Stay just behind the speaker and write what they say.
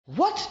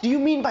What do you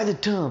mean by the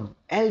term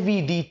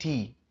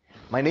LVDT?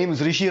 My name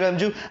is Rishi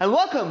Remju and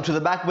welcome to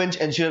the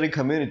Backbench Engineering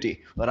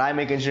community where I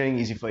make engineering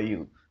easy for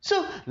you.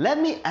 So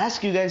let me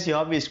ask you guys the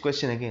obvious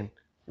question again.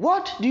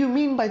 What do you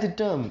mean by the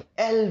term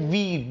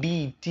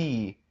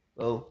LVDT?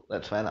 Well,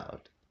 let's find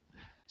out.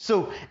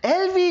 So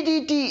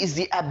LVDT is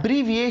the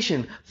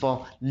abbreviation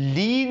for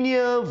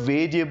linear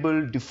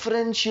variable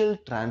differential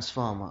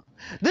transformer.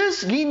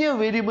 This linear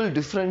variable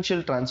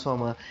differential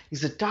transformer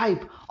is a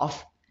type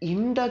of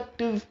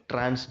inductive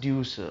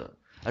transducer.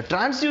 A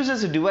transducer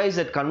is a device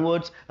that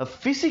converts a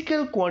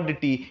physical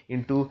quantity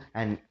into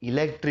an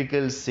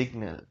electrical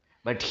signal.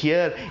 But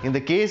here, in the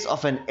case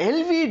of an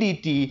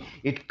LVDT,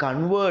 it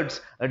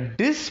converts a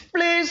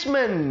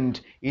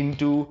displacement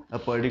into a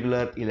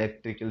particular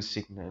electrical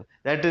signal.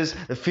 That is,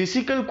 the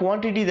physical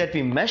quantity that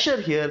we measure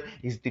here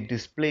is the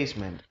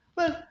displacement.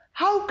 Well,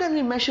 how can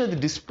we measure the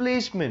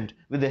displacement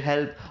with the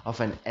help of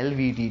an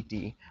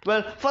LVDT?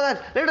 Well, for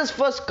that, let us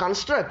first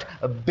construct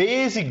a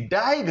basic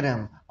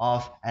diagram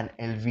of an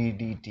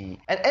LVDT.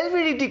 An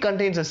LVDT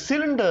contains a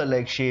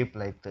cylinder-like shape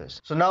like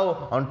this. So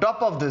now, on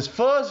top of this,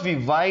 first we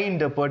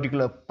wind a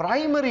particular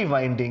primary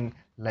winding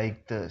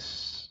like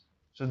this.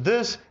 So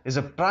this is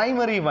a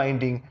primary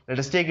winding. Let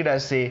us take it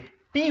as, say,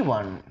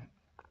 P1.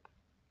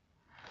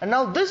 And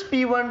now this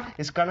P1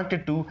 is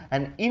connected to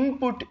an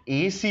input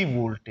AC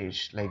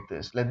voltage like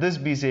this. Let this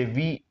be, say,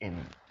 Vin.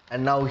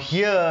 And now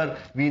here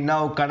we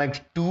now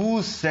connect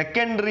two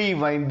secondary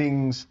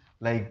windings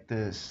like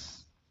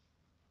this.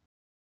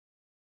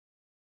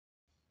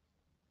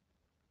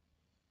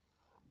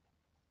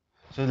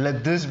 So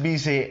let this be,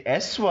 say,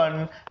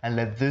 S1 and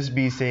let this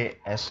be, say,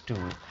 S2.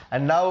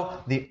 And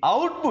now the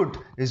output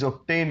is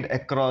obtained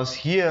across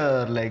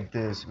here like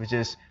this, which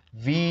is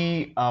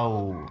V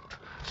out.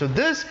 So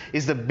this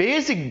is the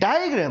basic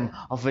diagram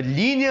of a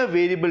linear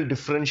variable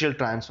differential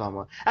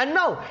transformer. And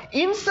now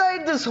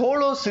inside this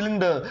hollow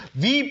cylinder,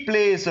 we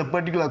place a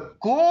particular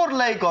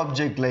core-like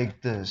object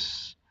like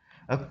this.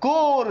 A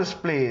core is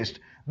placed.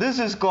 This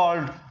is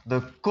called the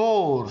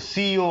core,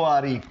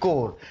 C-O-R-E,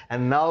 core.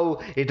 And now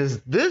it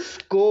is this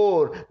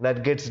core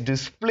that gets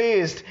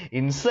displaced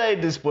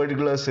inside this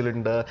particular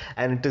cylinder,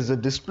 and it is the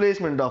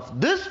displacement of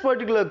this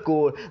particular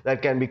core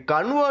that can be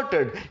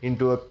converted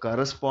into a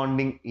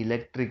corresponding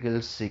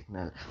electrical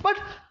signal. But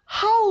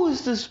how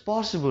is this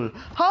possible?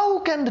 How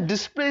can the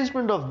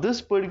displacement of this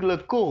particular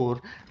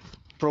core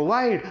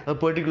provide a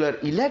particular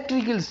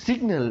electrical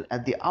signal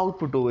at the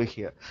output over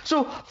here?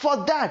 So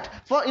for that,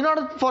 in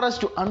order for us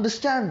to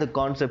understand the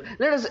concept,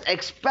 let us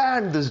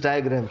expand this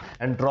diagram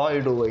and draw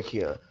it over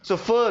here. So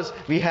first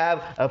we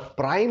have a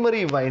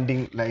primary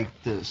winding like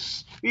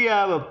this. We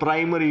have a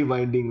primary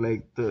winding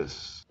like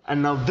this.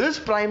 And now this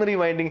primary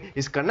winding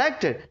is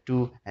connected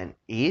to an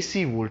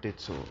AC voltage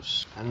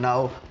source. And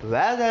now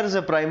where there is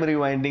a primary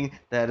winding,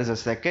 there is a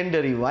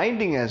secondary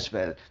winding as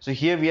well. So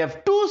here we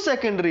have two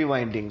secondary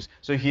windings.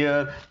 So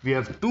here we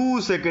have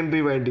two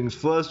secondary windings.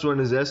 First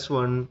one is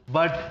S1,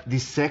 but the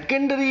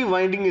secondary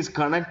winding is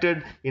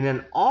connected in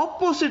an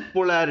opposite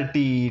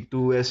polarity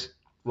to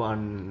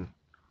S1.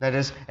 That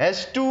is,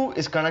 S2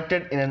 is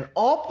connected in an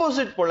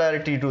opposite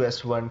polarity to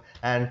S1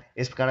 and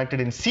is connected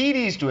in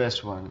series to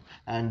S1.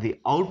 And the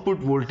output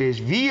voltage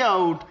V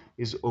out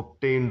is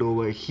obtained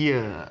over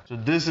here. So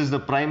this is the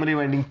primary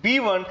winding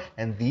P1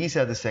 and these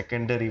are the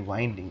secondary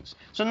windings.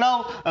 So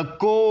now a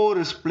core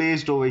is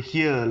placed over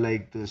here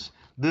like this.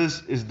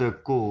 This is the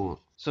core.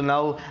 So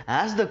now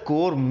as the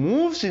core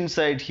moves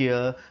inside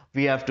here,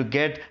 we have to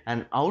get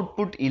an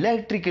output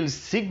electrical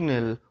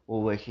signal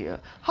over here.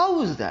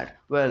 How is that?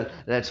 Well,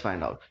 let's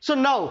find out. So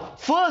now,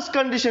 first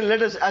condition,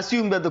 let us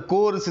assume that the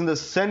core is in the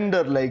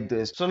center like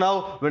this. So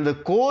now, when the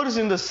core is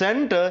in the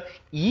center,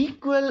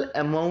 equal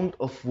amount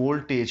of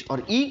voltage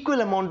or equal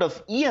amount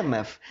of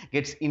EMF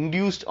gets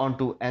induced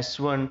onto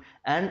S1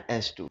 and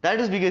S2. That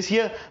is because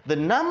here, the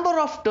number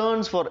of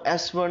turns for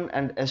S1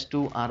 and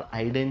S2 are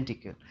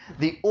identical.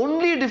 The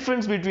only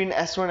difference between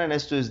S1 and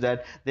S2 is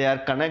that they are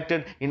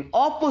connected in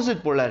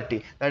opposite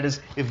polarity. That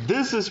is, if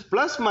this is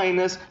plus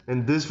minus,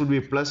 then this would be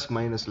plus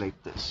minus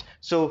like this.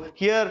 So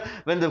here,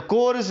 when the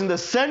core is in the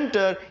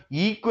center,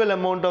 equal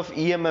amount of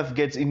EMF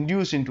gets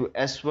induced into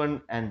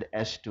S1 and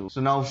S2.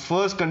 So now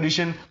first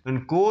condition,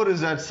 when core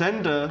is at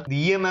center,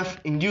 the EMF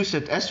induced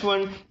at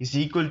S1 is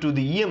equal to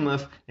the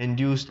EMF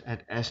induced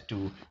at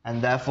S2.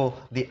 And therefore,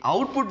 the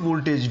output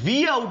voltage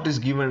V out is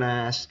given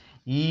as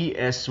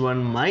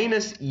ES1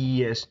 minus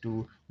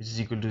ES2, which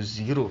is equal to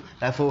 0.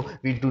 Therefore,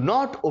 we do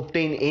not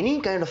obtain any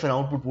kind of an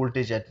output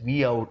voltage at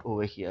V out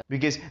over here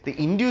because the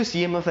induced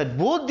EMF at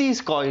both these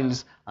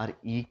coils are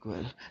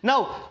equal.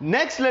 Now,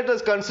 next let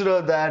us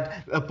consider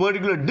that a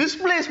particular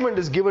displacement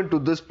is given to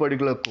this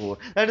particular core.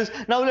 That is,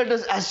 now let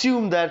us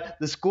assume that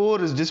this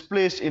core is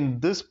displaced in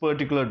this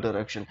particular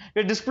direction.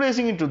 We are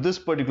displacing into this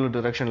particular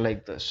direction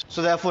like this.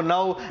 So therefore,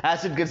 now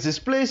as it gets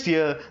displaced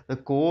here, the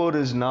core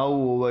is now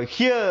over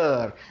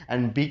here.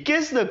 And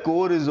because the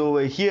core is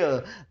over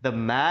here, the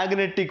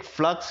magnetic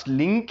flux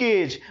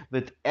linkage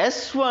with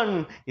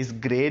S1 is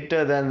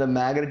greater than the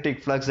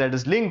magnetic flux that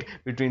is linked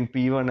between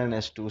P1 and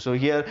S2. So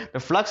here the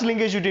flux flux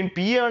linkage between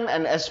P1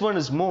 and S1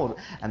 is more,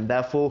 and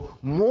therefore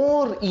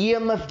more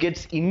EMF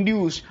gets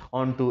induced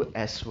onto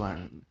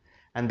S1.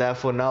 And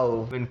therefore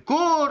now when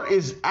core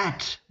is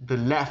at the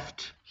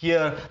left,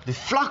 here the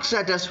flux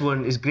at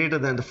S1 is greater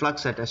than the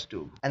flux at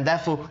S2, and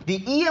therefore the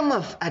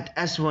EMF at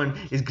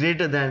S1 is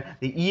greater than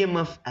the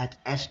EMF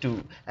at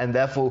S2, and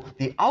therefore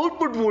the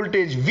output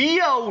voltage V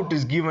out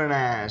is given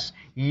as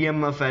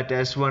EMF at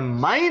S1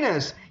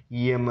 minus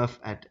EMF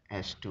at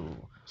S2.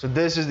 So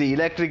this is the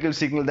electrical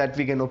signal that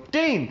we can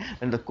obtain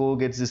when the core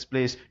gets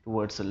displaced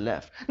towards the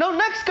left. Now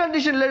next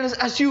condition, let us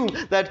assume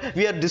that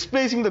we are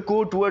displacing the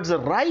core towards the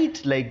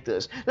right like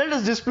this. Let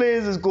us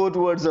displace this core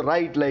towards the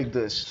right like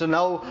this. So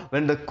now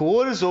when the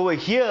core is over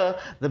here,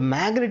 the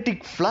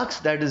magnetic flux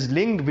that is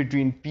linked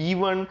between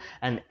P1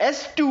 and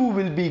S2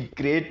 will be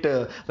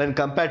greater when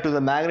compared to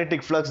the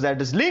magnetic flux that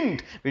is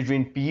linked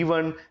between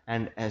P1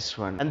 and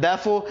S1. And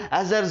therefore,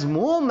 as there is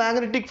more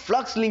magnetic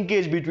flux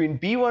linkage between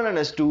P1 and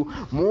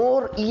S2,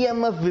 more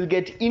EMF will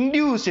get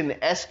induced in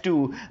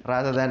S2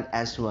 rather than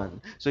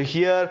S1. So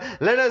here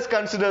let us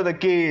consider the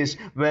case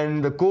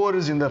when the core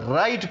is in the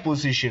right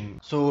position.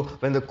 So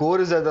when the core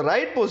is at the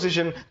right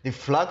position, the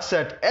flux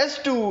at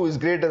S2 is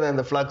greater than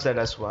the flux at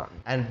S1.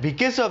 And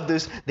because of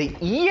this, the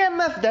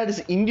EMF that is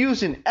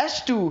induced in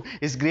S2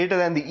 is greater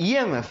than the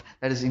EMF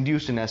that is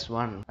induced in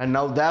S1. And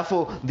now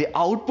therefore the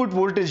output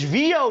voltage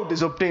V out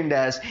is obtained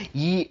as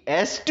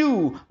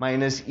ES2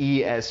 minus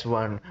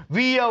ES1.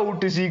 V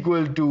out is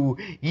equal to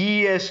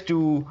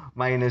ES2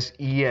 minus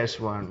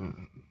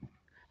ES1.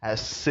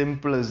 As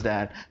simple as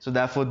that. So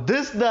therefore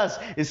this thus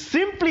is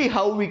simply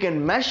how we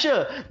can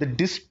measure the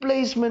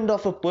displacement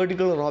of a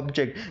particular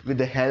object with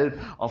the help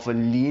of a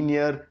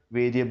linear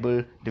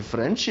variable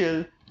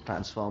differential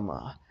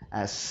transformer.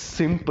 As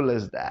simple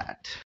as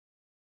that.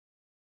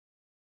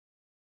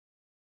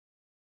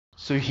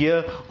 So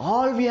here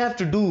all we have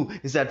to do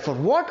is that for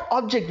what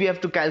object we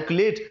have to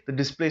calculate the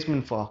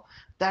displacement for,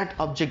 that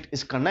object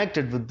is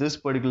connected with this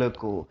particular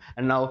core.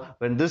 And now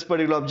when this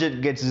particular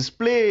object gets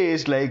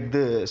displaced like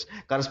this,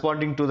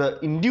 corresponding to the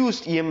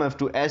induced EMF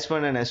to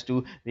S1 and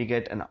S2, we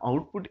get an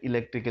output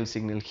electrical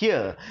signal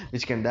here,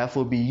 which can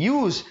therefore be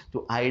used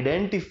to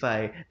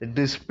identify the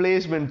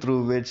displacement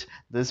through which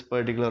this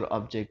particular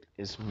object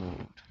is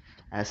moved.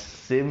 As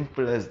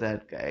simple as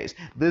that, guys.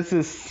 This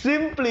is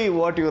simply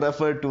what you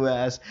refer to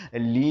as a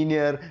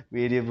linear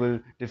variable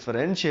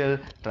differential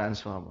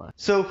transformer.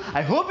 So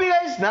I hope you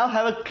guys now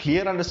have a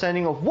clear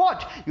understanding of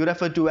what you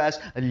refer to as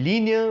a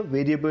linear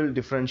variable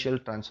differential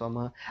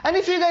transformer. And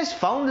if you guys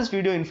found this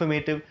video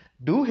informative,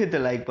 do hit the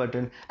like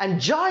button and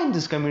join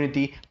this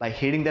community by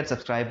hitting that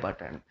subscribe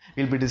button.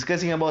 We'll be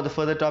discussing about the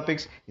further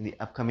topics in the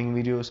upcoming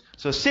videos.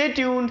 So stay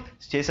tuned,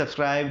 stay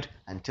subscribed.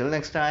 Until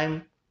next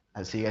time,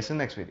 I'll see you guys in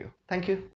the next video. Thank you.